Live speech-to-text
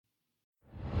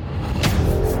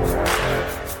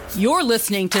You're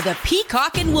listening to the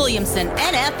Peacock and Williamson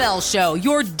NFL Show,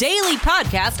 your daily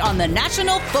podcast on the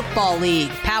National Football League,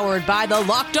 powered by the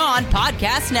Locked On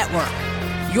Podcast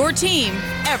Network. Your team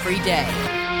every day.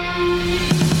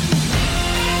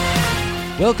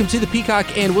 Welcome to the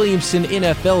Peacock and Williamson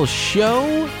NFL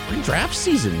Show. We're in draft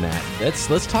season, Matt.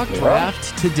 Let's talk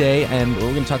draft today, and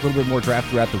we're going to talk a little bit more draft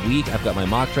throughout the week. I've got my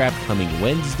mock draft coming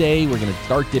Wednesday. We're going to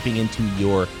start dipping into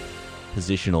your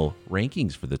positional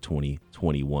rankings for the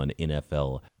 2021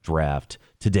 NFL Draft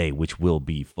today, which will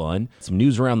be fun. Some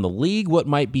news around the league, what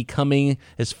might be coming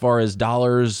as far as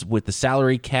dollars with the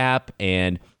salary cap,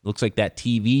 and looks like that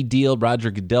TV deal,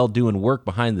 Roger Goodell doing work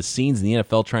behind the scenes in the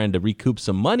NFL trying to recoup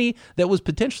some money that was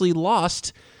potentially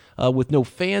lost with no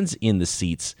fans in the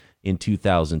seats in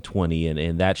 2020,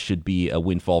 and that should be a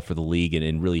windfall for the league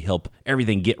and really help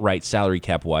everything get right salary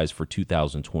cap-wise for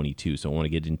 2022. So I want to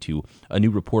get into a new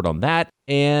report on that.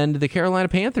 And the Carolina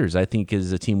Panthers, I think,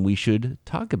 is a team we should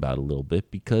talk about a little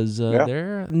bit because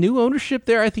their new ownership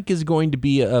there, I think, is going to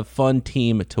be a fun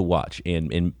team to watch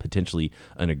and potentially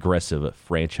an aggressive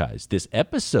franchise. This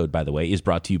episode, by the way, is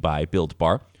brought to you by Built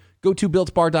Bar. Go to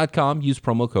BuiltBar.com, use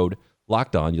promo code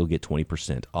LOCKEDON. You'll get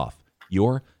 20% off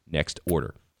your next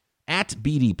order. At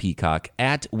BD Peacock,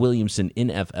 at Williamson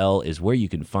NFL is where you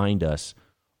can find us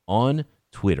on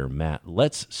Twitter. Matt,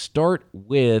 let's start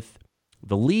with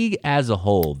the league as a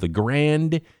whole, the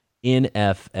grand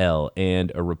NFL,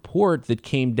 and a report that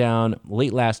came down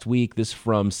late last week. This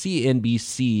from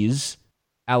CNBC's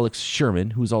Alex Sherman,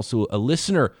 who's also a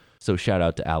listener. So shout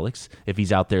out to Alex if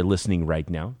he's out there listening right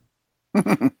now.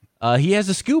 He has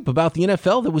a scoop about the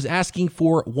NFL that was asking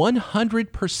for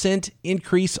 100%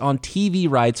 increase on TV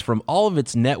rights from all of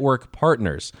its network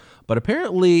partners. But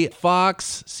apparently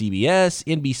Fox, CBS,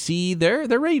 NBC,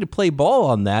 they're ready to play ball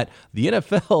on that. The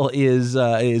NFL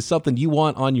is something you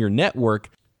want on your network.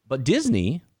 But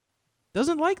Disney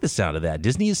doesn't like the sound of that.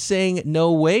 Disney is saying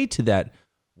no way to that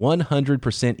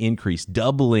 100% increase,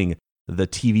 doubling the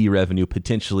TV revenue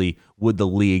potentially with the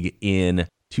league in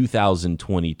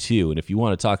 2022. And if you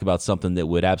want to talk about something that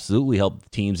would absolutely help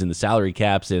teams in the salary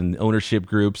caps and ownership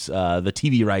groups, the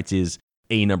TV rights is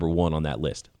number one on that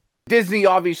list. Disney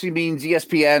obviously means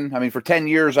ESPN. I mean, for 10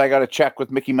 years, I got a check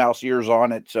with Mickey Mouse ears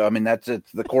on it. So, I mean, it's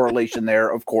the correlation there,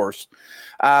 of course.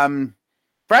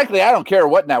 Frankly, I don't care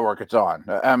what network it's on.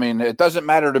 I mean, it doesn't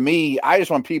matter to me. I just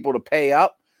want people to pay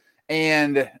up.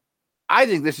 And I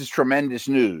think this is tremendous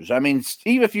news. I mean,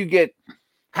 even if you get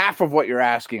half of what you're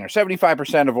asking or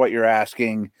 75% of what you're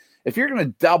asking, if you're going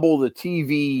to double the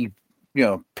TV,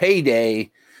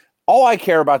 payday, all I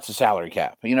care about is the salary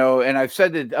cap, and I've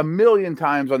said it a million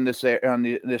times on this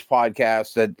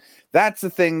podcast that's the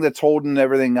thing that's holding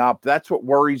everything up. That's what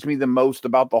worries me the most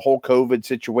about the whole COVID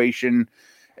situation.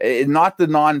 Not the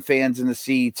non-fans in the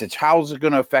seats. It's how's it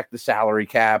going to affect the salary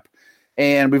cap.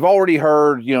 And we've already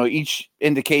heard, each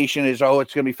indication is, it's going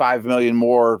to be $5 million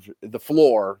more the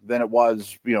floor than it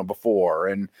was, before.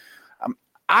 And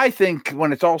I think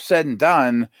when it's all said and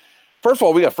done, first of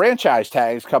all, we got franchise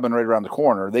tags coming right around the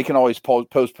corner. They can always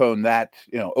postpone that,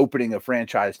 opening of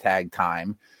franchise tag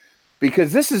time,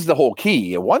 because this is the whole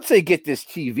key. Once they get this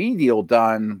TV deal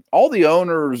done, all the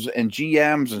owners and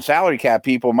GMs and salary cap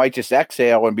people might just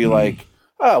exhale and be like,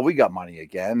 oh, we got money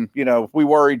again. We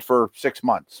worried for 6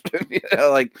 months.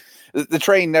 Like the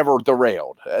train never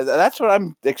derailed. That's what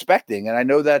I'm expecting. And I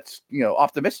know that's,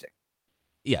 optimistic.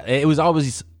 Yeah, it was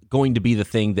always going to be the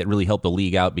thing that really helped the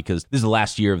league out because this is the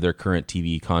last year of their current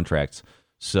TV contracts.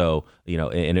 So,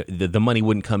 and the money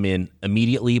wouldn't come in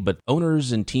immediately, but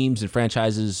owners and teams and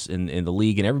franchises and the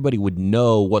league and everybody would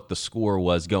know what the score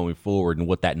was going forward and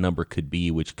what that number could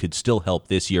be, which could still help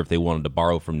this year if they wanted to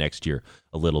borrow from next year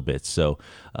a little bit. So,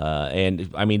 and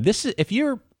I mean, this is, if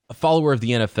you're a follower of the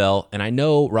NFL, and I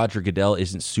know Roger Goodell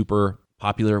isn't super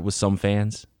popular with some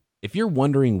fans, if you're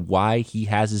wondering why he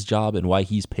has his job and why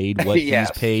he's paid what he's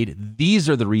paid, these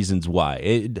are the reasons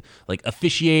why. Like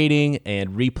officiating and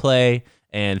replay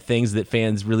and things that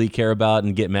fans really care about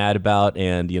and get mad about,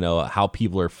 and how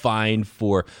people are fined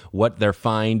for what they're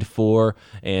fined for,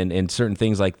 and certain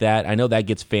things like that. I know that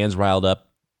gets fans riled up.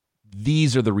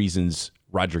 These are the reasons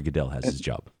Roger Goodell has his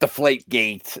job. Deflate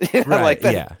gate. Right, like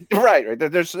that. Yeah. Right.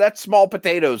 That's small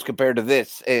potatoes compared to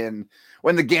this. And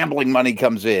when the gambling money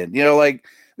comes in, like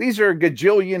these are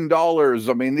gajillion dollars.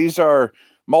 I mean, these are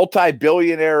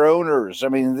multi-billionaire owners. I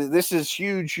mean, this is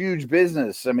huge, huge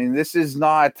business. I mean, this is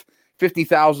not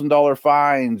 $50,000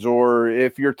 fines, or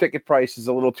if your ticket price is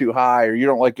a little too high, or you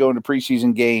don't like going to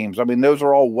preseason games. I mean, those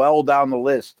are all well down the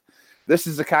list. This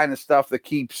is the kind of stuff that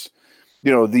keeps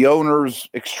the owners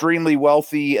extremely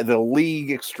wealthy, the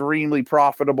league extremely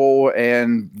profitable,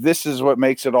 and this is what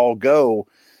makes it all go.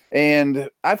 And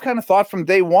I've kind of thought from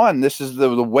day one, this is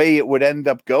the way it would end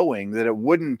up going, that it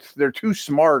wouldn't, they're too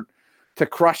smart to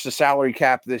crush the salary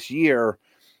cap this year.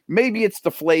 Maybe it's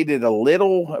deflated a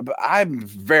little, but I'm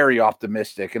very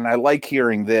optimistic, and I like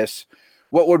hearing this.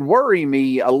 What would worry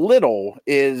me a little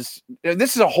is, and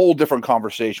this is a whole different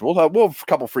conversation. We'll have a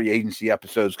couple free agency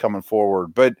episodes coming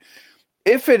forward, but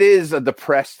if it is a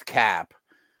depressed cap,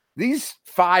 these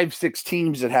 5-6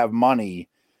 teams that have money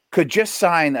could just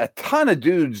sign a ton of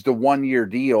dudes to 1-year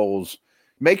deals,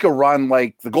 make a run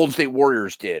like the Golden State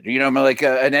Warriors did, like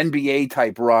an NBA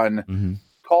type run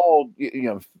called,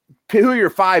 who are your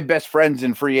 5 best friends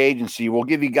in free agency? We'll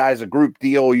give you guys a group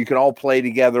deal. You can all play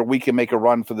together. We can make a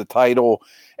run for the title.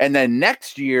 And then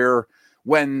next year,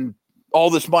 when all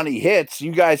this money hits,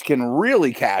 you guys can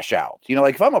really cash out.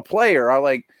 Like if I'm a player,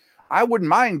 I wouldn't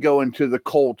mind going to the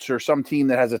Colts or some team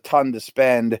that has a ton to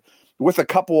spend with a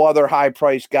couple other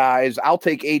high-priced guys. I'll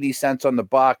take 80 cents on the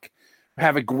buck,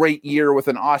 have a great year with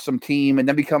an awesome team, and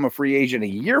then become a free agent a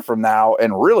year from now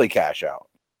and really cash out.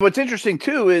 What's interesting,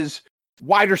 too, is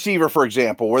wide receiver, for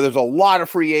example, where there's a lot of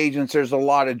free agents, there's a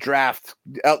lot of draft,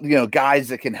 guys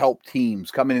that can help teams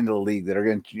coming into the league that are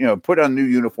going to, put on new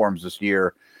uniforms this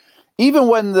year. Even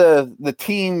when the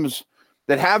teams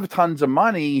that have tons of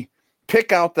money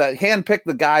handpick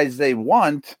the guys they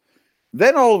want,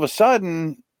 then all of a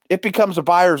sudden it becomes a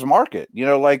buyer's market.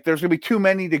 Like there's going to be too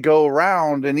many to go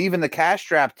around, and even the cash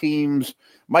strapped teams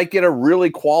might get a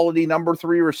really quality number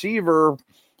 3 receiver,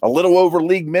 a little over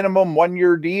league minimum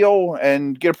 1-year deal,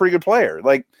 and get a pretty good player.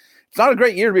 Like it's not a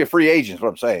great year to be a free agent, is what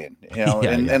I'm saying.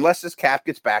 Unless this cap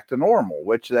gets back to normal,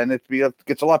 which then it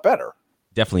gets a lot better.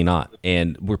 Definitely not.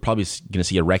 And we're probably going to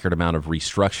see a record amount of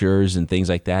restructures and things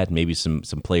like that. Maybe some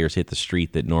players hit the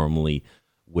street that normally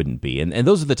wouldn't be. And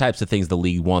those are the types of things the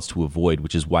league wants to avoid,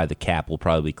 which is why the cap will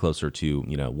probably be closer to,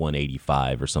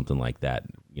 185 or something like that.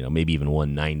 Maybe even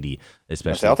 190,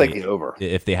 especially I'll take it over.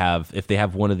 If they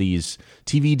have one of these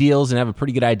TV deals and have a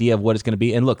pretty good idea of what it's going to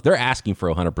be. And look, they're asking for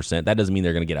 100%. That doesn't mean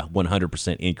they're going to get a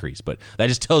 100% increase, but that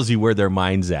just tells you where their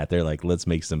mind's at. They're like, let's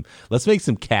make some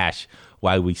cash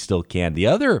while we still can. The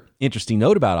other interesting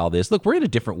note about all this, look, we're in a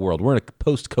different world. We're in a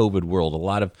post-COVID world. A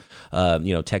lot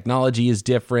of, technology is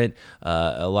different.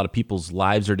 A lot of people's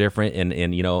lives are different.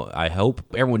 And I hope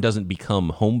everyone doesn't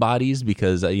become homebodies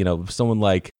because, someone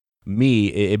like me,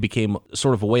 it became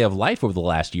sort of a way of life over the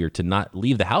last year to not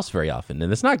leave the house very often.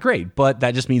 And it's not great, but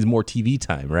that just means more TV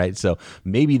time, right? So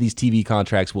maybe these TV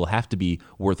contracts will have to be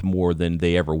worth more than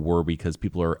they ever were because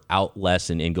people are out less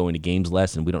and going to games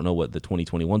less. And we don't know what the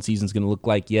 2021 season is going to look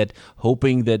like yet.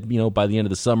 Hoping that, by the end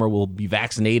of the summer we'll be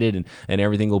vaccinated and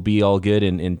everything will be all good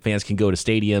and fans can go to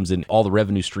stadiums and all the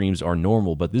revenue streams are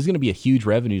normal. But this is going to be a huge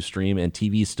revenue stream, and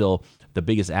TV is still the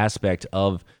biggest aspect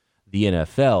of the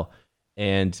NFL.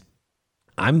 And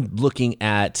I'm looking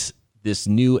at this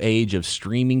new age of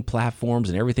streaming platforms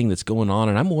and everything that's going on,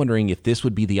 and I'm wondering if this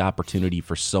would be the opportunity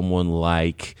for someone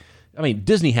like,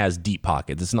 Disney has deep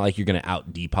pockets. It's not like you're going to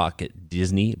out deep pocket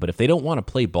Disney, but if they don't want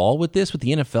to play ball with this with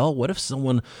the NFL, what if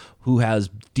someone who has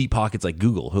deep pockets like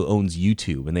Google, who owns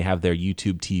YouTube, and they have their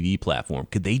YouTube TV platform,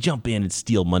 could they jump in and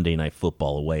steal Monday Night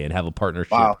Football away and have a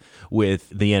partnership with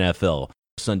the NFL?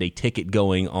 Sunday Ticket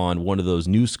going on one of those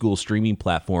new school streaming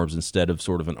platforms instead of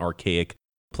sort of an archaic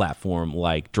platform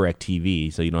like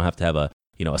DirecTV, so you don't have to have a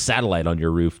satellite on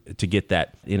your roof to get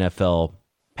that NFL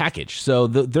package. So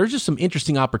there's just some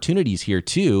interesting opportunities here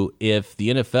too if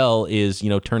the NFL is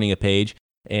turning a page,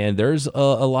 and there's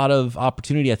a lot of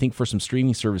opportunity I think for some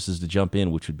streaming services to jump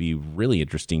in, which would be really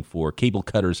interesting for cable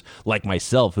cutters like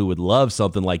myself who would love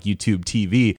something like YouTube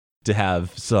TV to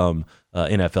have some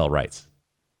NFL rights.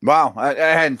 Wow, I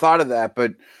hadn't thought of that,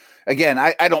 but again,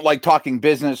 I don't like talking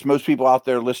business. Most people out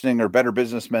there listening are better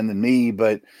businessmen than me.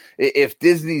 But if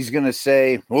Disney's going to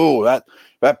say, oh,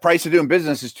 that price of doing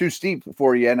business is too steep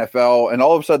for you, NFL, and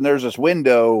all of a sudden there's this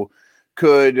window,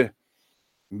 could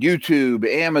YouTube,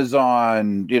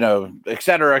 Amazon, et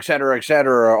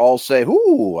cetera, all say,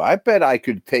 ooh, I bet I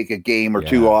could take a game or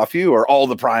two off you, or all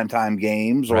the primetime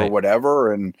games or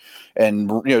whatever, and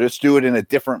just do it in a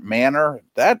different manner.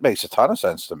 That makes a ton of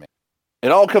sense to me.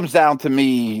 It all comes down to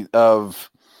me of,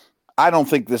 I don't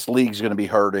think this league's going to be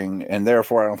hurting, and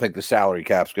therefore I don't think the salary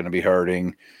cap's going to be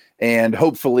hurting. And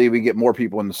hopefully we get more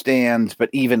people in the stands, but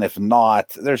even if not,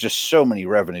 there's just so many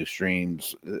revenue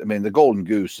streams. The golden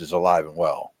goose is alive and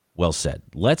well. Well said.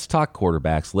 Let's talk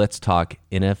quarterbacks. Let's talk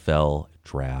NFL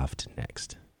draft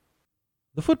next.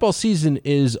 The football season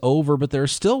is over, but there are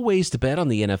still ways to bet on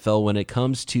the NFL when it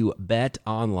comes to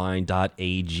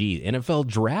betonline.ag. NFL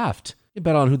draft. You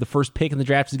bet on who the first pick in the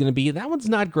draft is going to be. That one's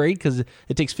not great because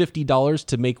it takes $50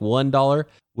 to make $1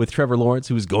 with Trevor Lawrence,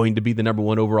 who is going to be the number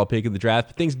one overall pick in the draft.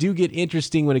 But things do get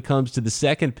interesting when it comes to the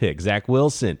second pick. Zach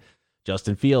Wilson,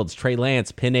 Justin Fields, Trey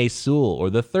Lance, Penei Sewell, or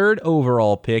the third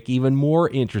overall pick, even more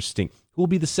interesting. Who will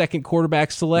be the second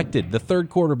quarterback selected? The third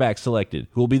quarterback selected?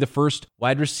 Who will be the first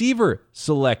wide receiver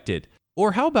selected?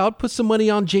 Or how about put some money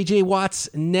on J.J. Watt's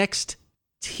next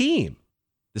team?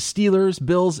 The Steelers,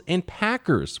 Bills, and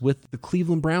Packers, with the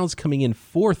Cleveland Browns coming in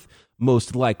fourth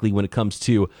most likely when it comes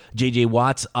to J.J.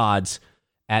 Watt's odds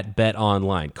at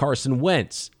BetOnline. Carson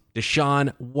Wentz,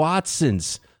 Deshaun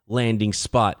Watson's landing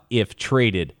spot if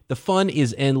traded. The fun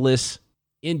is endless.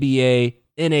 NBA,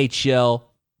 NHL,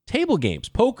 table games,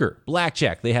 poker,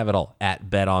 blackjack, they have it all at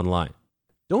BetOnline.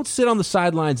 Don't sit on the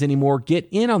sidelines anymore. Get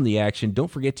in on the action.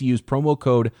 Don't forget to use promo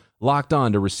code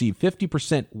LOCKEDON to receive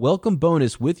 50% welcome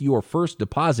bonus with your first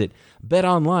deposit.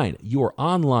 BetOnline, your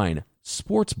online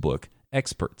sportsbook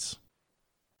experts.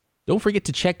 Don't forget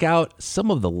to check out some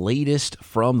of the latest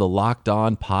from the Locked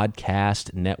On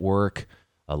Podcast Network.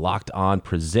 Locked On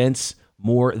presents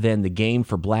More Than the Game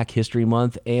for Black History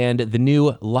Month, and the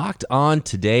new Locked On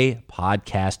Today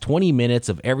podcast, 20 minutes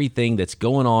of everything that's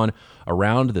going on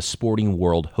around the sporting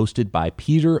world, hosted by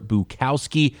Peter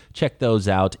Bukowski. Check those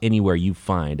out anywhere you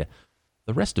find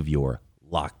the rest of your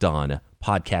Locked On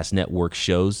Podcast Network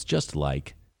shows, just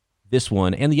like this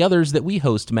one and the others that we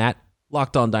host, Matt,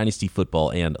 Locked On Dynasty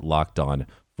Football and Locked On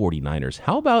 49ers.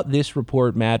 How about this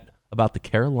report, Matt, about the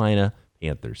Carolina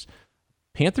Panthers?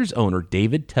 Panthers owner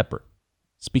David Tepper,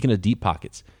 speaking of deep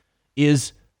pockets,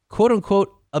 is quote-unquote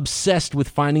obsessed with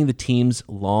finding the team's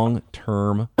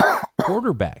long-term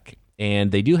quarterback.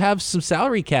 And they do have some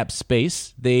salary cap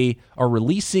space. They are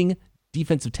releasing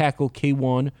defensive tackle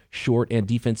K'Wan Short and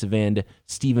defensive end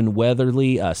Stephen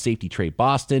Weatherly, safety Trey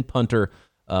Boston, punter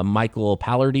Michael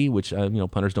Pallardy, which,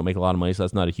 punters don't make a lot of money, so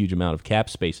that's not a huge amount of cap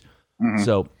space. Mm-hmm.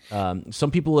 So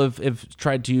some people have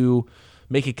tried to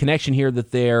make a connection here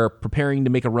that they're preparing to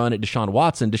make a run at Deshaun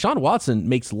Watson. Deshaun Watson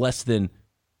makes less than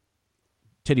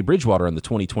Teddy Bridgewater on the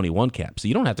 2021 cap, so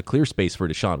you don't have to clear space for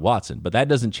Deshaun Watson. But that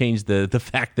doesn't change the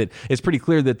fact that it's pretty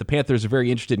clear that the Panthers are very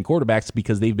interested in quarterbacks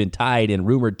because they've been tied and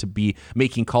rumored to be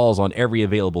making calls on every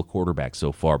available quarterback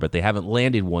so far, but they haven't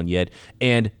landed one yet.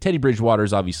 And Teddy Bridgewater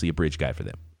is obviously a bridge guy for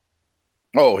them.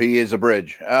 Oh, he is a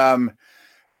bridge.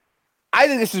 I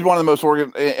think this is one of the most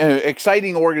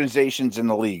exciting organizations in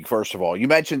the league, first of all. You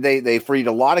mentioned they freed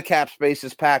a lot of cap space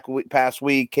this past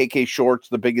week. KK Short's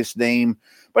the biggest name,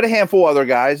 but a handful of other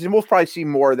guys, and we'll probably see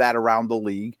more of that around the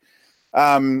league.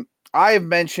 I have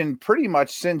mentioned pretty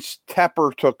much since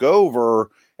Tepper took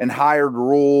over and hired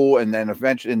Rule and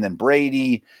then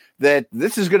Brady that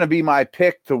this is going to be my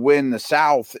pick to win the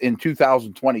South in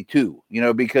 2022,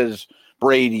 because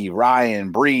Brady,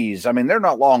 Ryan, Breeze, they're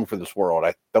not long for this world.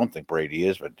 I don't think Brady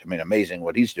is, but amazing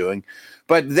what he's doing.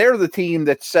 But they're the team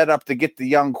that's set up to get the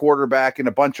young quarterback and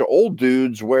a bunch of old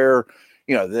dudes where,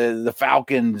 the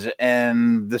Falcons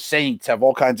and the Saints have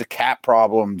all kinds of cap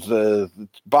problems. The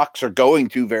Bucks are going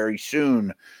to very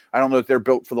soon. I don't know if they're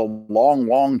built for the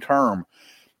long term.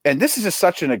 And this is just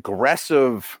such an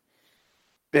aggressive,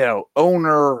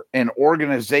 owner and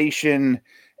organization.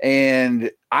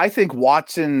 And I think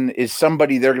Watson is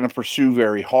somebody they're going to pursue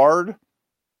very hard.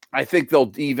 I think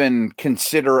they'll even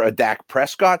consider a Dak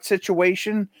Prescott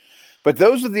situation. But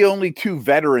those are the only two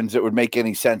veterans that would make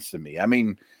any sense to me.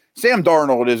 Sam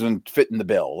Darnold isn't fitting the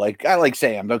bill. I like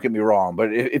Sam, don't get me wrong.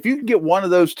 But if you can get one of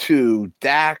those two,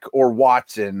 Dak or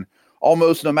Watson,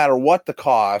 almost no matter what the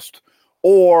cost,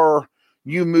 or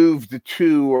you move to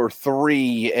 2 or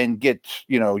 3 and get,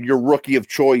 your rookie of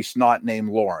choice not named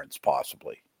Lawrence,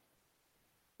 possibly.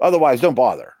 Otherwise, don't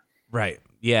bother. Right.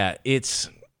 Yeah, it's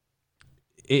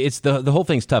the whole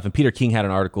thing's tough. And Peter King had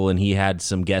an article, and he had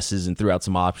some guesses and threw out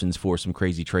some options for some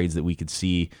crazy trades that we could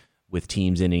see with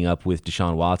teams ending up with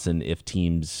Deshaun Watson. If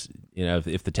teams,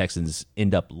 if the Texans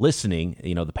end up listening,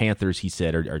 the Panthers, he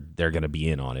said, they're going to be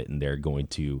in on it, and they're going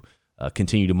to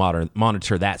continue to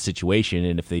monitor that situation.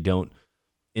 And if they don't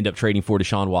end up trading for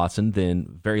Deshaun Watson,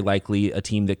 then very likely a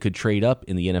team that could trade up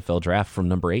in the NFL draft from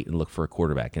number 8 and look for a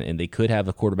quarterback. And they could have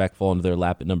a quarterback fall into their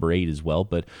lap at number 8 as well,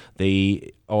 but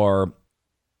they are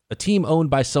a team owned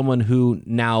by someone who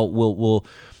now will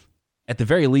at the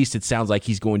very least, it sounds like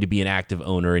he's going to be an active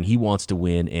owner, and he wants to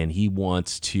win, and he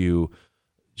wants to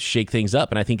shake things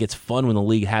up. And I think it's fun when the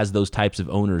league has those types of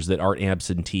owners that aren't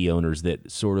absentee owners that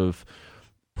sort of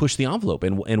push the envelope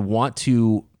and want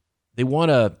to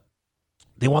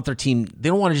they want their team. They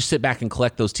don't want to just sit back and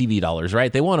collect those TV dollars,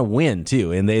 right? They want to win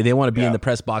too, and they want to be in the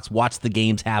press box, watch the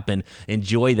games happen,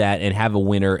 enjoy that, and have a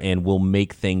winner, and we'll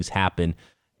make things happen.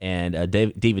 And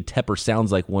David Tepper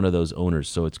sounds like one of those owners,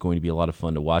 so it's going to be a lot of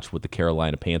fun to watch what the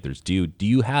Carolina Panthers do. Do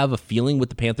you have a feeling with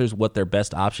the Panthers what their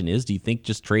best option is? Do you think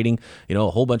just trading, a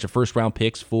whole bunch of first-round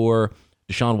picks for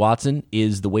Deshaun Watson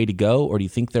is the way to go, or do you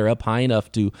think they're up high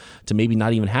enough to maybe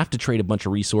not even have to trade a bunch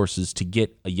of resources to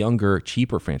get a younger,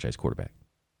 cheaper franchise quarterback?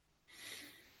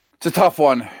 It's a tough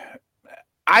one.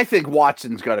 I think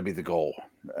Watson's got to be the goal.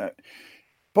 But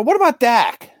what about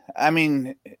Dak? I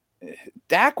mean,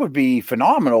 Dak would be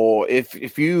phenomenal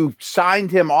if you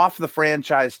signed him off the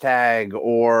franchise tag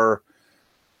or,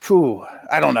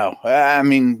 I don't know. I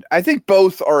mean, I think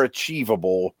both are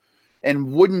achievable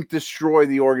and wouldn't destroy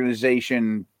the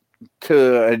organization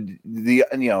to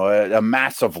a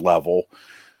massive level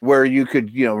where you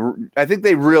could, I think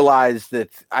they realize that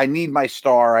I need my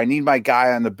star, I need my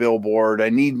guy on the billboard, I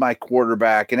need my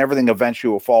quarterback, and everything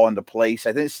eventually will fall into place.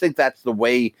 I just think that's the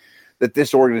way that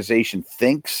this organization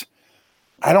thinks.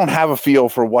 I don't have a feel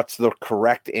for what's the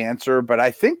correct answer, but I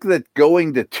think that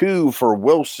going to 2 for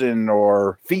Wilson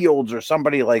or Fields or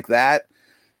somebody like that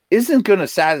isn't going to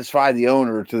satisfy the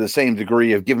owner to the same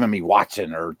degree of giving me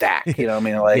Watson or Dak.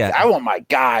 I want my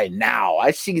guy now. I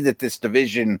see that this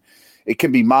division, it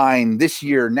can be mine this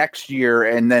year, next year,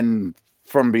 and then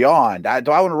from beyond. Do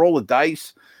I want to roll the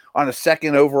dice on a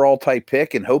second overall type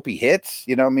pick and hope he hits?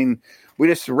 We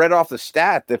just read off the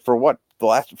stat that for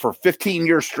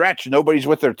 15-year stretch, nobody's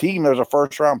with their team. There's a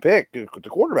first-round pick at the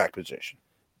quarterback position.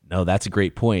 No, that's a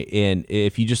great point. And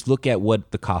if you just look at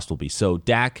what the cost will be. So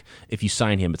Dak, if you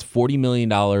sign him, it's $40 million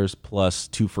plus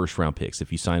 2 first-round picks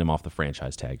if you sign him off the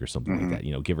franchise tag or something like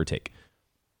that, give or take.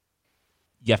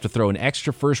 You have to throw an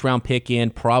extra first-round pick in,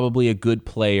 probably a good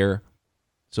player.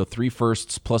 So 3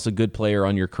 firsts plus a good player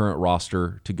on your current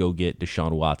roster to go get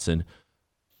Deshaun Watson.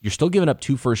 You're still giving up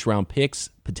 2 first-round picks,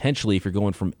 potentially if you're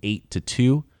going from 8 to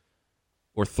 2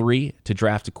 or 3 to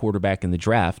draft a quarterback in the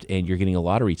draft, and you're getting a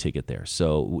lottery ticket there.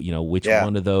 So, which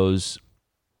one of those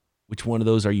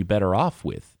are you better off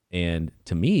with? And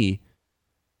to me,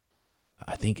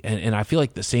 I think, and I feel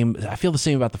the same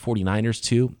about the 49ers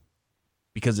too,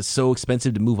 because it's so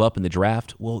expensive to move up in the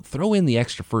draft. Well, throw in the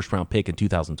extra first-round pick in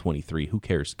 2023. Who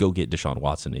cares? Go get Deshaun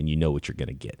Watson, and you know what you're going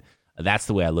to get. That's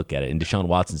the way I look at it. And Deshaun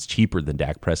Watson's cheaper than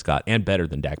Dak Prescott and better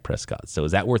than Dak Prescott. So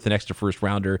is that worth an extra first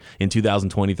rounder in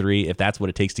 2023 if that's what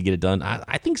it takes to get it done?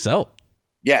 I think so.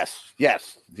 Yes.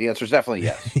 The answer is definitely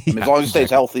yes. As long as he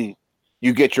stays healthy,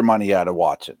 you get your money out of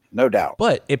Watson, no doubt.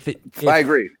 But I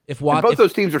agree. If both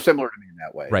those teams are similar to me in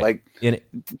that way. Right.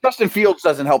 Justin Fields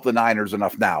doesn't help the Niners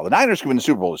enough now. The Niners can win the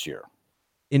Super Bowl this year.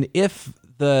 And if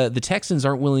the Texans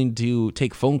aren't willing to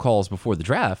take phone calls before the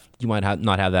draft, you might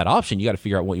not have that option. You got to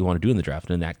figure out what you want to do in the draft.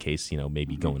 And in that case,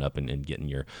 maybe going up and getting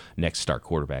your next star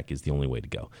quarterback is the only way to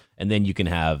go. And then you can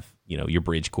have, your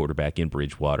bridge quarterback in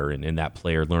Bridgewater and that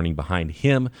player learning behind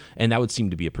him. And that would seem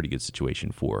to be a pretty good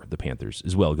situation for the Panthers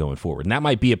as well going forward. And that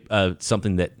might be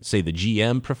something that, say, the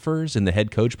GM prefers and the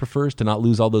head coach prefers, to not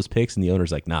lose all those picks. And the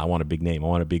owner's like, nah, I want a big name. I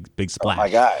want a big splash. Oh my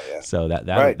God, yeah. So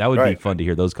that would be fun to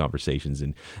hear those conversations.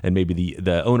 And maybe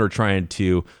the owner trying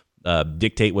to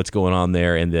dictate what's going on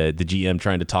there, and the GM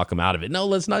trying to talk him out of it. No,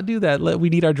 let's not do that. We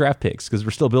need our draft picks because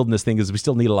we're still building this thing because we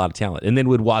still need a lot of talent. And then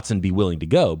would Watson be willing to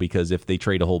go? Because if they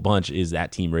trade a whole bunch, is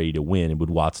that team ready to win? And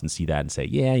would Watson see that and say,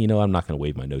 yeah, I'm not going to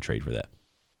waive my no trade for that?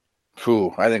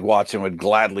 I think Watson would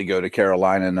gladly go to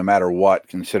Carolina no matter what,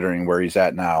 considering where he's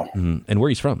at now. Mm-hmm. And where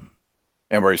he's from.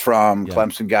 Yeah.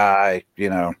 Clemson guy,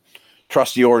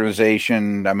 trust the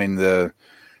organization. I mean, the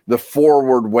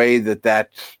forward way that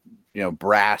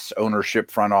brass ownership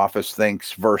front office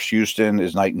thinks versus Houston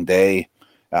is night and day.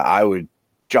 I would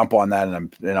jump on that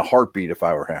in a heartbeat if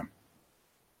I were him.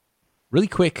 Really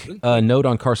quick note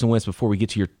on Carson Wentz before we get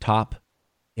to your top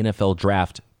NFL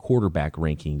draft quarterback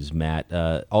rankings, Matt.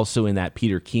 Also in that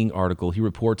Peter King article, he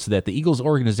reports that the Eagles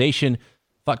organization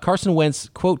thought Carson Wentz,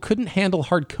 quote, couldn't handle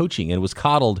hard coaching and was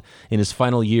coddled in his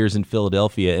final years in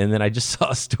Philadelphia. And then I just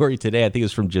saw a story today, I think it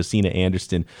was from Josina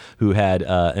Anderson, who had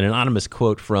an anonymous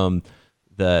quote from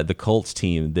the Colts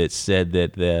team that said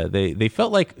that they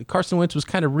felt like Carson Wentz was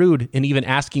kind of rude in even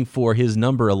asking for his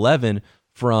number 11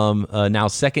 from now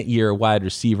second-year wide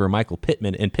receiver Michael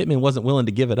Pittman, and Pittman wasn't willing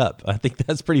to give it up. I think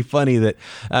that's pretty funny that,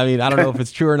 I don't know if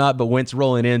it's true or not, but Wentz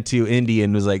rolling into Indy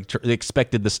and was like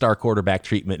expected the star quarterback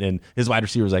treatment, and his wide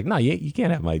receiver was like, no, you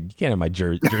can't have my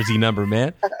jersey number,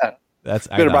 man. That's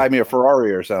better buy me a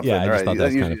Ferrari or something. Yeah, I just thought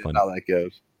that was kind of funny. How that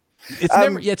goes.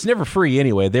 It's never free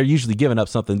anyway. They're usually giving up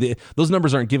something. Those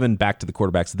numbers aren't given back to the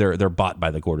quarterbacks. They're bought by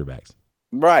the quarterbacks.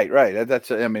 Right.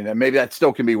 That's, I mean, maybe that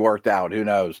still can be worked out. Who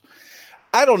knows?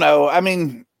 I don't know. I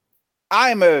mean,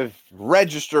 I'm a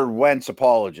registered Wentz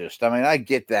apologist. I mean, I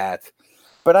get that.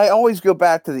 But I always go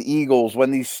back to the Eagles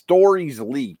when these stories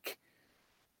leak.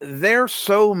 They're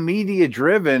so media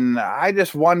driven. I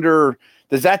just wonder,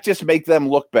 does that just make them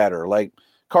look better? Like,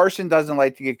 Carson doesn't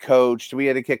like to get coached. We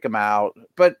had to kick him out.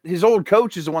 But his old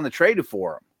coach is the one that traded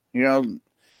for him. You know,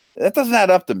 that doesn't add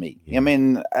up to me. Yeah. I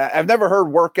mean, I've never heard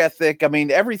work ethic. I mean,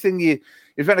 there's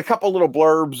been a couple little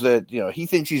blurbs that, you know, he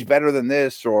thinks he's better than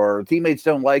this or teammates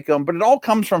don't like him, but it all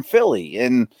comes from Philly,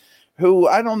 and who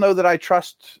I don't know that I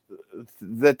trust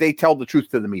that they tell the truth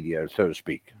to the media, so to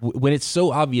speak. When it's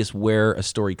so obvious where a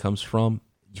story comes from,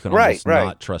 you can almost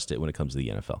not trust it when it comes to the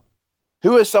NFL.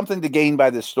 Who has something to gain by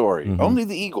this story? Mm-hmm. Only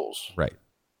the Eagles. Right.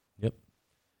 Yep.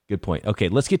 Good point. Okay,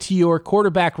 let's get to your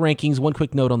quarterback rankings. One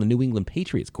quick note on the New England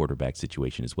Patriots quarterback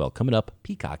situation as well. Coming up,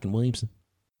 Peacock and Williamson.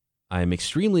 I'm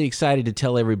extremely excited to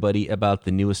tell everybody about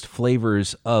the newest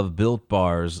flavors of Built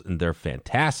Bars, and they're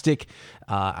fantastic.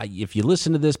 If you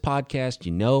listen to this podcast,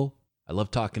 you know I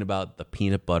love talking about the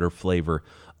peanut butter flavor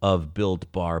of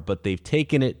Built Bar, but they've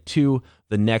taken it to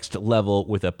the next level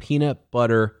with a peanut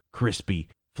butter crispy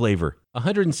flavor.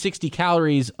 160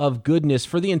 calories of goodness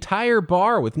for the entire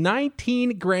bar with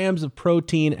 19 grams of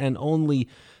protein and only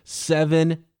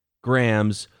 7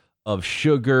 grams of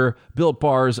sugar. Built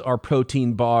Bars are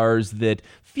protein bars that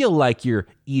feel like you're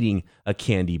eating a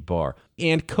candy bar.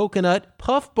 And Coconut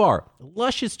Puff Bar,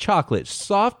 luscious chocolate,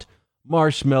 soft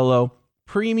marshmallow,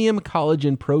 premium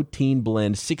collagen protein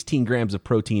blend, 16 grams of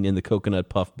protein in the Coconut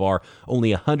Puff Bar,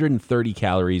 only 130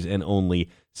 calories and only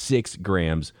 6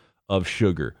 grams of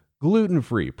sugar.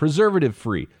 Gluten-free,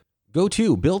 preservative-free. Go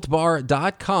to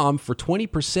BuiltBar.com for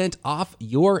 20% off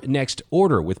your next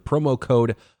order with promo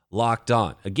code Locked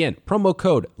On. Again, promo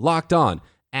code Locked On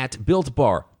at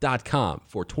BuiltBar.com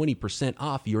for 20%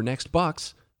 off your next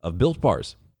box of Built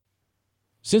Bars.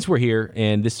 Since we're here,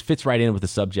 and this fits right in with the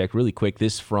subject, really quick,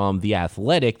 this from The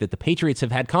Athletic, that the Patriots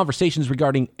have had conversations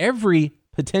regarding every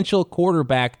potential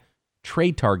quarterback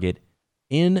trade target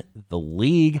in the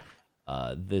league.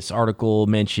 This article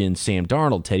mentions Sam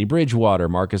Darnold, Teddy Bridgewater,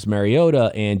 Marcus Mariota,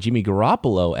 and Jimmy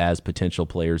Garoppolo as potential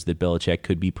players that Belichick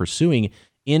could be pursuing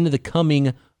in the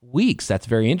coming weeks. That's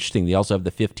very interesting. They also have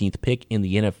the 15th pick in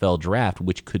the NFL draft,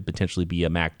 which could potentially be a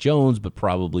Mac Jones, but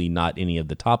probably not any of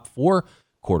the top 4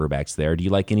 quarterbacks there. Do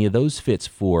you like any of those fits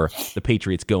for the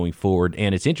Patriots going forward?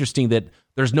 And it's interesting that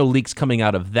there's no leaks coming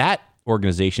out of that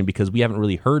organization because we haven't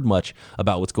really heard much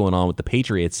about what's going on with the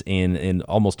Patriots, and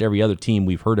almost every other team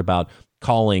we've heard about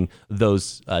calling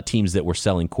those teams that were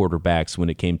selling quarterbacks when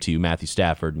it came to Matthew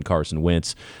Stafford and Carson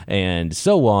Wentz and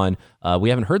so on. We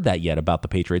haven't heard that yet about the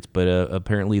Patriots, but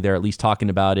apparently they're at least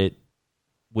talking about it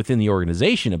within the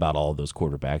organization about all of those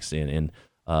quarterbacks, and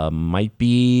might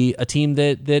be a team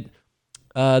that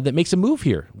makes a move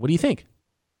here. What do you think?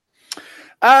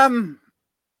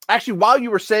 Actually, while you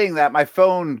were saying that, my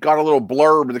phone got a little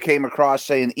blurb that came across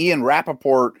saying Ian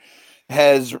Rappaport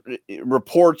has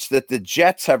reports that the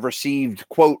Jets have received,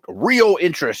 quote, real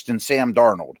interest in Sam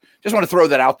Darnold. Just want to throw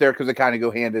that out there because they kind of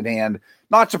go hand in hand.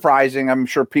 Not surprising. I'm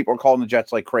sure people are calling the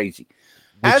Jets like crazy.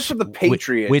 As for the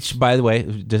Patriots. Which by the way,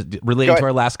 relating to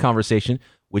our last conversation,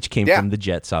 which came from the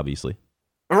Jets, obviously.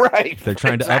 Right. They're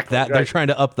trying to up that. Right. They're trying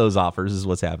to up those offers is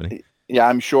what's happening. Yeah,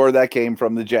 I'm sure that came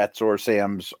from the Jets or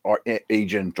Sam's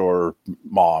agent or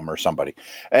mom or somebody.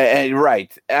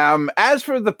 Right. As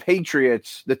for the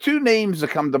Patriots, the 2 names that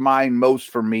come to mind most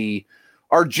for me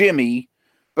are Jimmy,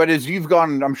 but as you've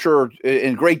gone, I'm sure,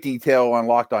 in great detail on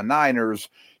Locked On Niners,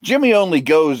 Jimmy only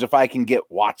goes if I can get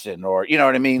Watson or, you know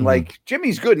what I mean? Mm-hmm. Like,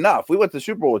 Jimmy's good enough. We went to the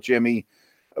Super Bowl with Jimmy.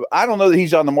 I don't know that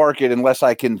he's on the market unless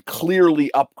I can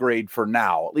clearly upgrade for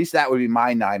now. At least that would be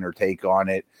my Niner take on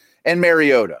it. And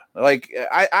Mariota, like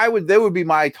they would be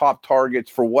my top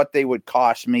targets for what they would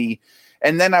cost me.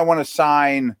 And then I want to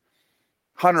sign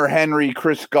Hunter Henry,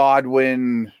 Chris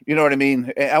Godwin. You know what I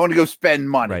mean? I want to go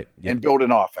spend money and build an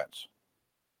offense.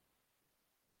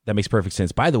 That makes perfect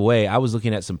sense. By the way, I was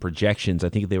looking at some projections. I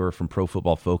think they were from Pro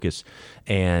Football Focus,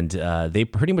 and they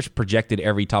pretty much projected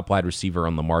every top wide receiver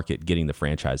on the market getting the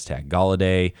franchise tag.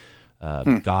 Galladay,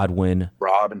 Godwin,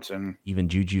 Robinson, even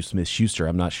Juju Smith-Schuster.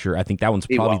 I'm not sure. I think that one's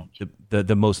probably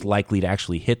the most likely to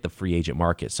actually hit the free agent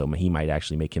market. So he might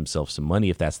actually make himself some money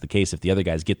if that's the case. If the other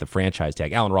guys get the franchise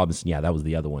tag, Allen Robinson, that was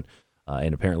the other one.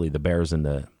 And apparently the Bears and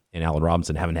Allen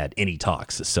Robinson haven't had any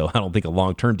talks. So I don't think a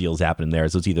long-term deal is happening there.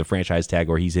 So it's either franchise tag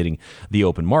or he's hitting the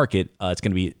open market. It's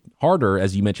going to be harder,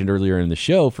 as you mentioned earlier in the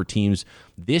show, for teams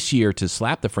this year to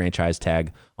slap the franchise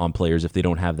tag on players if they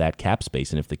don't have that cap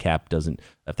space and if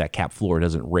that cap floor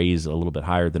doesn't raise a little bit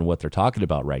higher than what they're talking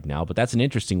about right now. But that's an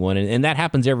interesting one, and that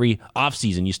happens every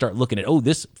offseason. You start looking at,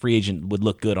 this free agent would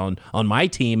look good on my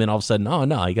team, and all of a sudden, oh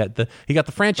no, he got the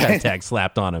franchise tag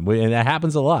slapped on him, and that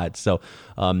happens a lot. So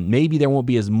maybe there won't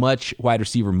be as much wide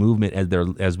receiver movement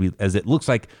as it looks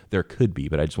like there could be.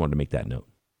 But I just wanted to make that note.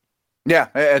 Yeah,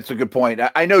 that's a good point.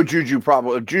 I know Juju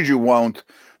won't.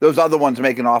 Those other ones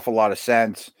make an awful lot of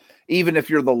sense. Even if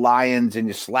you're the Lions and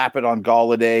you slap it on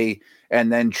Golladay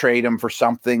and then trade him for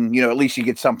something, at least you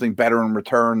get something better in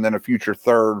return than a future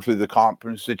third through the comp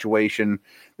situation.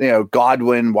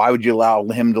 Godwin, why would you allow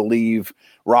him to leave?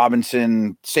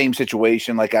 Robinson, same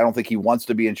situation. I don't think he wants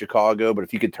to be in Chicago, but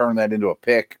if you could turn that into a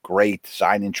pick, great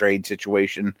sign and trade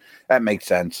situation. That makes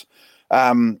sense.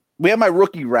 We have my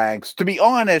rookie ranks. To be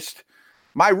honest,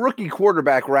 my rookie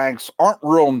quarterback ranks aren't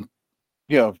real,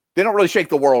 they don't really shake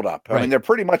the world up. Right. I mean, they're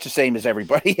pretty much the same as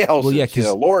everybody else. Well, yeah,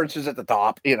 Lawrence is at the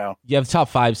top, You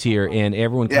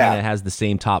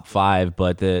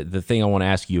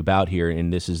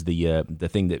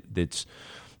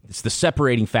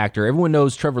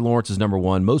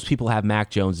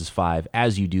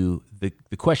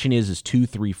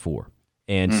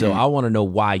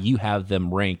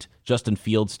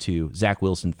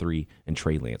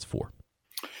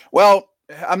Well,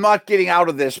 I'm not getting out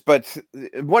of this, but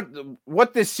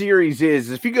what this series is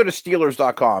if you go to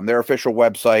Steelers.com, their official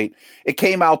website, it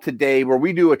came out today where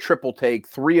we do a triple take.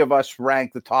 3 of us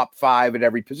rank the top 5 at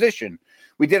every position.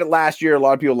 We did it last year. A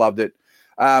lot of people loved it.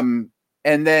 And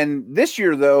then this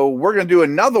year, though, we're going to do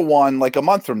another one a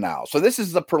month from now. So this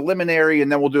is the preliminary,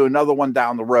 and then we'll do another one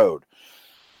down the road.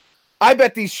 I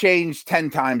bet these changed 10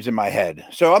 times in my head.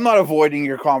 So I'm not avoiding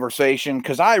your conversation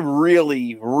because I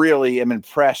really, really am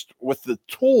impressed with the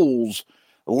tools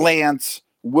Lance,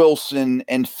 Wilson,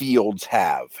 and Fields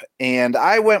have. And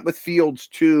I went with Fields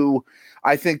 2.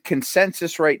 I think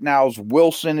consensus right now is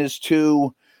Wilson is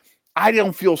 2. I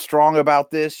don't feel strong about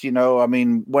this.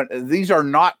 These are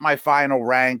not my final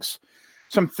ranks.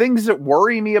 Some things that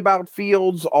worry me about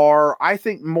Fields are, I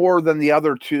think more than the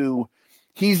other 2,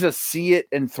 he's a see it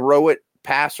and throw it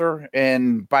passer.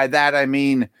 And by that, I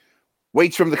mean,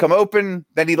 waits for him to come open,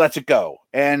 then he lets it go.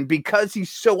 And because he's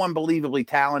so unbelievably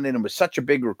talented and was such a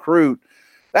big recruit,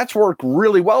 that's worked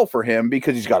really well for him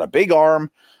because he's got a big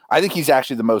arm. I think he's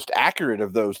actually the most accurate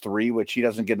of those 3, which he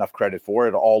doesn't get enough credit for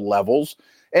at all levels.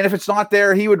 And if it's not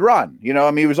there, he would run. He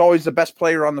was always the best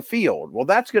player on the field. Well,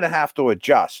 that's going to have to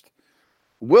adjust.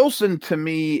 Wilson, to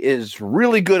me, is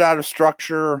really good out of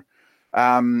structure.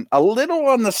 A little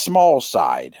on the small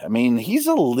side. I mean, he's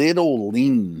a little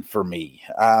lean for me.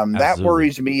 That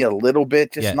worries me a little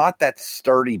bit. Just not that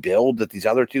sturdy build that these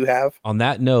other 2 have. On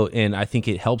that note, and I think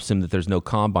it helps him that there's no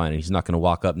combine and he's not going to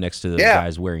walk up next to the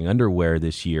guys wearing underwear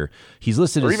this year. He's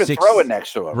listed or as even 6, throw it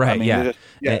next to him. Right,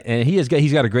 And he's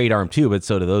got a great arm too, but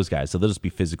so do those guys. So they'll just be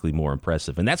physically more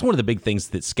impressive. And that's one of the big things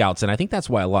that scouts, and I think that's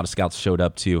why a lot of scouts showed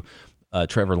up to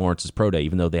Trevor Lawrence's pro day,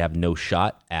 even though they have no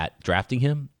shot at drafting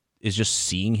him, is just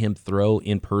seeing him throw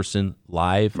in person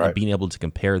live and being able to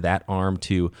compare that arm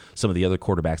to some of the other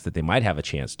quarterbacks that they might have a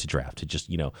chance to draft, to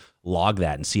just, log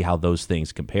that and see how those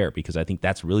things compare. Because I think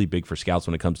that's really big for scouts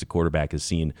when it comes to quarterback, is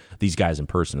seeing these guys in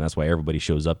person. That's why everybody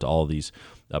shows up to all of these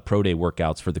pro day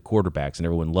workouts for the quarterbacks, and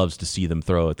everyone loves to see them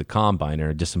throw at the combine and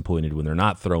are disappointed when they're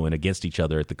not throwing against each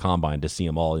other at the combine, to see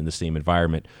them all in the same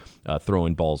environment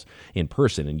throwing balls in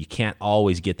person. And you can't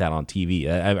always get that on TV.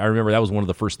 I remember that was one of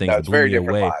the first things that blew me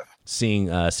away. Seeing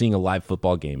a live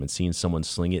football game and seeing someone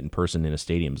sling it in person in a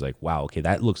stadium is like, wow, okay,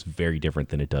 that looks very different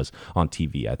than it does on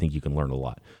TV. I think you can learn a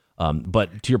lot.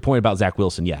 But to your point about Zach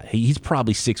Wilson, he's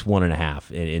probably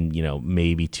 6'1.5" and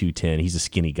maybe 210. He's a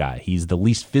skinny guy. He's the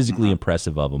least physically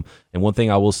impressive of them. And one thing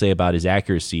I will say about his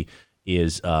accuracy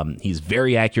is he's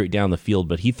very accurate down the field,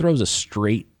 but he throws a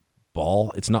straight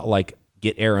ball. It's not like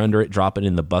get air under it, drop it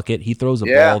in the bucket. He throws a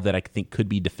ball that I think could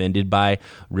be defended by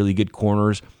really good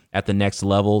corners at the next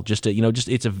level.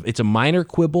 It's a minor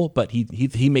quibble, but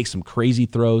he makes some crazy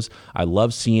throws. I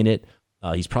love seeing it.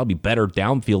 He's probably better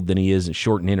downfield than he is in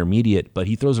short and intermediate, but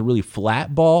he throws a really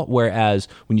flat ball, whereas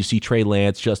when you see Trey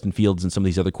Lance, Justin Fields, and some of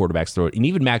these other quarterbacks throw it, and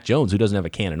even Mac Jones, who doesn't have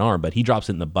a cannon arm, but he drops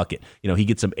it in the bucket. He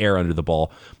gets some air under the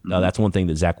ball. That's one thing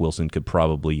that Zach Wilson could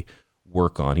probably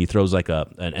work on. He throws like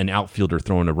an outfielder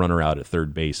throwing a runner out at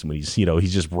third base when he's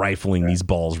just rifling these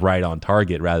balls right on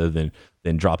target rather than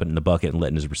dropping it in the bucket and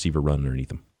letting his receiver run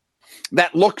underneath him.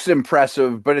 That looks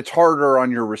impressive, but it's harder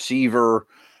on your receiver.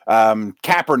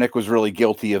 Kaepernick was really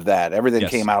guilty of that. Everything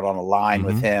Yes. came out on a line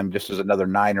with him, just as another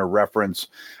Niner reference.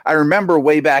 I remember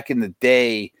way back in the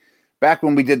day, back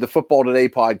when we did the Football Today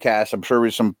podcast, I'm sure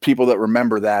there's some people that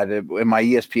remember that in my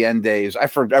ESPN days.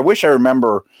 I wish I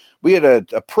remember. We had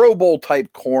a Pro Bowl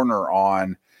type corner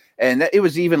on, and it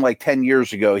was even like 10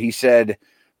 years ago. He said,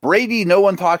 Brady, no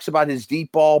one talks about his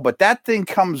deep ball, but that thing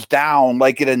comes down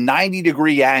like at a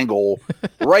 90-degree angle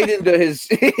right into his,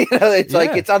 it's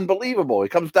like, it's unbelievable. It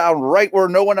comes down right where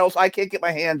no one else, I can't get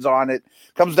my hands on it.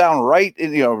 Comes down right,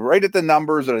 right at the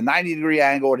numbers at a 90-degree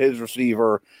angle at his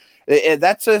receiver.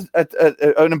 That's an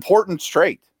important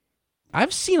trait.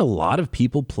 I've seen a lot of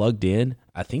people plugged in.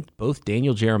 I think both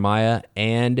Daniel Jeremiah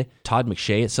and Todd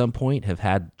McShay at some point have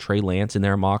had Trey Lance in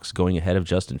their mocks going ahead of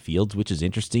Justin Fields, which is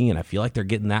interesting, and I feel like they're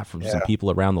getting that from some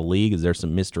people around the league. Is there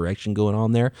some misdirection going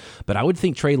on there? But I would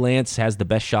think Trey Lance has the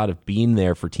best shot of being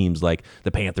there for teams like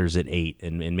the Panthers at 8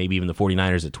 and maybe even the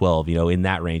 49ers at 12, in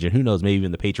that range. And who knows, maybe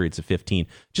even the Patriots at 15,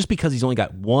 just because he's only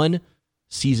got one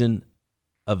season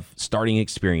of starting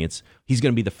experience. He's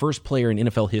going to be the first player in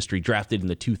NFL history drafted in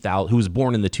the 2000s, who was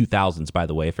born in the 2000s, by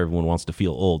the way, if everyone wants to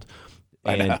feel old.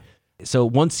 And so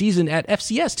one season at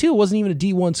FCS too, it wasn't even a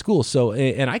D1 school. So,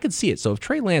 and I could see it. So if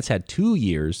Trey Lance had 2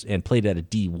 years and played at a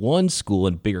D1 school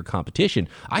in bigger competition,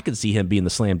 I could see him being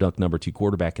the slam dunk number 2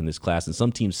 quarterback in this class. And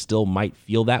some teams still might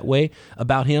feel that way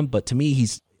about him. But to me,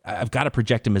 I've got to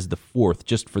project him as the 4th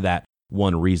just for that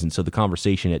one reason. So the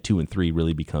conversation at 2 and 3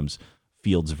 really becomes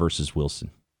Fields versus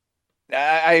Wilson.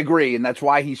 I agree, and that's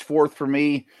why he's 4th for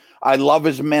me. I love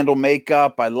his mental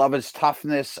makeup. I love his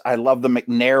toughness. I love the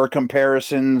McNair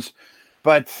comparisons.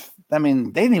 But, they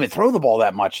didn't even throw the ball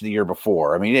that much the year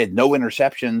before. He had no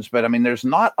interceptions, but, there's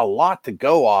not a lot to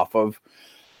go off of.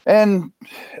 And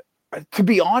to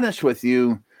be honest with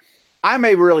you, I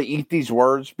may really eat these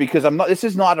words because this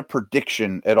is not a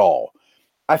prediction at all.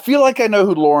 I feel like I know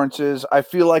who Lawrence is. I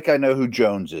feel like I know who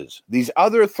Jones is. These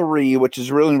other 3, which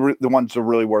is really the ones that are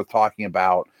really worth talking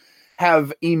about,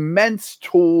 have immense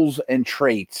tools and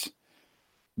traits.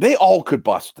 They all could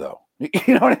bust, though.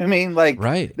 You know what I mean?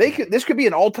 Right. This could be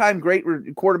an all-time great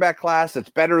quarterback class that's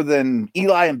better than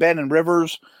Eli and Ben and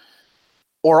Rivers,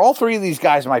 or all 3 of these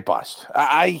guys might bust.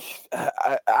 I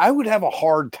would have a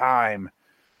hard time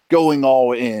going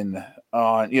all in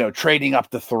on, trading up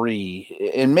to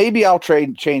 3, and maybe I'll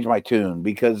change my tune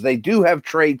because they do have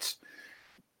traits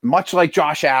much like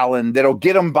Josh Allen that'll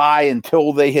get them by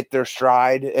until they hit their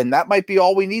stride. And that might be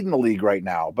all we need in the league right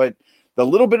now. But the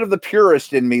little bit of the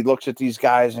purist in me looks at these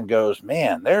guys and goes,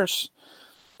 man, there's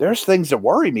things that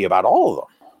worry me about all of them.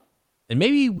 And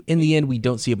maybe in the end, we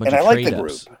don't see a bunch of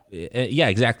trade-ups. Yeah,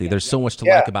 exactly. There's so much to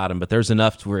like about him, but there's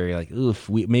enough to where you're like, oof,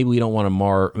 maybe we don't want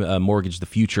to mortgage the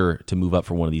future to move up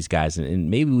for one of these guys. And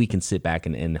maybe we can sit back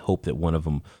and hope that one of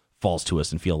them falls to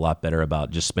us and feel a lot better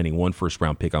about just spending one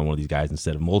first-round pick on one of these guys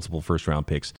instead of multiple first-round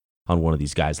picks on one of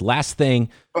these guys. Last thing.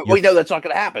 But we know that's not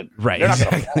going to happen. Right. They're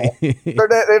exactly.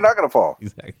 They're not going to fall.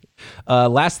 Exactly.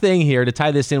 Last thing here to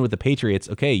tie this in with the Patriots.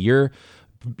 Okay, you're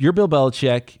Bill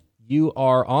Belichick. You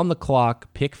are on the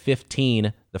clock, pick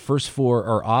 15. The first 4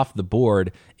 are off the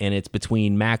board, and it's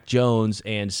between Mac Jones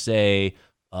and, say,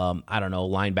 I don't know,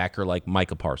 linebacker like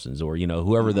Micah Parsons or,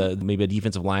 whoever maybe a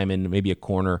defensive lineman, maybe a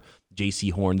corner,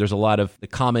 J.C. Horn. There's a lot of the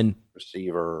common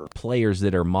receiver players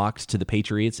that are mocked to the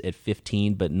Patriots at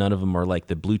 15, but none of them are like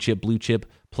the blue chip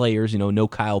players. No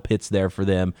Kyle Pitts there for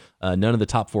them. None of the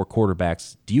top 4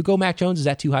 quarterbacks. Do you go Mac Jones? Is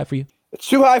that too high for you? It's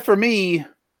too high for me.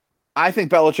 I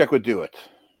think Belichick would do it.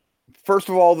 First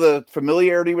of all, the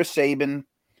familiarity with Saban.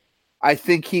 I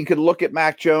think he could look at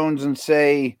Mac Jones and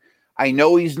say, I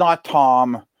know he's not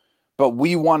Tom, but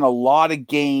we won a lot of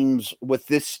games with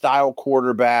this style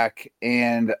quarterback.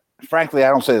 And frankly, I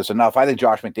don't say this enough. I think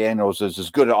Josh McDaniels is as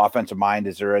good an offensive mind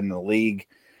as there in the league.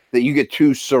 That you get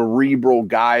 2 cerebral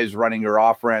guys running your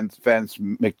offense,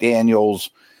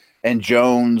 McDaniels and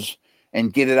Jones,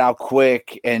 and get it out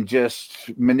quick and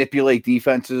just manipulate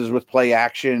defenses with play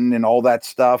action and all that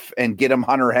stuff and get them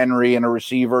Hunter Henry and a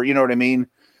receiver. You know what I mean?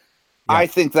 Yeah. I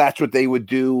think that's what they would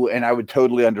do, and I would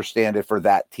totally understand it for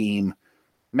that team.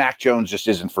 Mac Jones just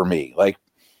isn't for me. Like,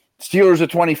 Steelers at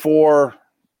 24,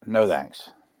 no thanks.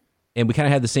 And we kind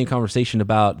of had the same conversation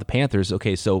about the Panthers.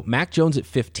 Okay, so Mac Jones at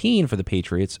 15 for the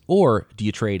Patriots, or do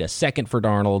you trade a 2nd for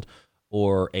Darnold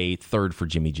or a 3rd for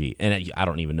Jimmy G? And I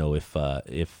don't even know if the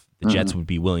Jets would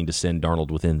be willing to send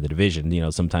Darnold within the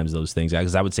division. Sometimes those things,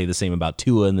 because I would say the same about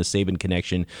Tua and the Saban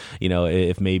connection.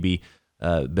 If maybe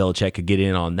Belichick could get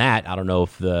in on that, I don't know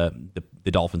if the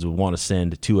Dolphins would want to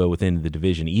send Tua within the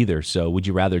division either. So would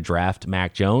you rather draft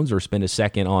Mac Jones or spend a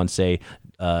 2nd on, say,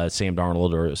 Sam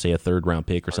Darnold or say a 3rd-round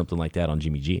pick or something like that on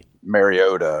Jimmy G.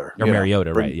 Mariota. Or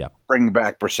Mariota, right, yeah. Bring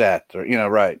back Brissett, or,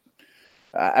 right.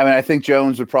 I mean, I think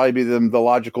Jones would probably be the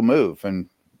logical move, and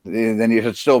then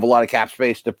you still have a lot of cap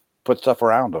space to put stuff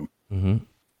around him. Mm-hmm.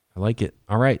 I like it.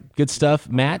 All right, good stuff,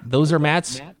 Matt. Those are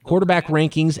Matt's quarterback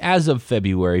rankings as of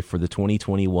February for the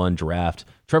 2021 draft.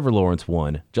 Trevor Lawrence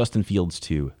 1, Justin Fields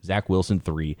 2, Zach Wilson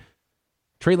 3,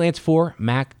 Trey Lance 4,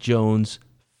 Mac Jones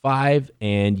 5,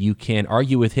 and you can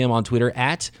argue with him on Twitter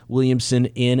at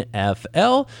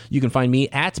WilliamsonNFL. You can find me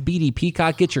at BD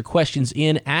Peacock. Get your questions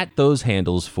in at those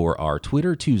handles for our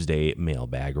Twitter Tuesday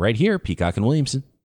mailbag right here, Peacock and Williamson.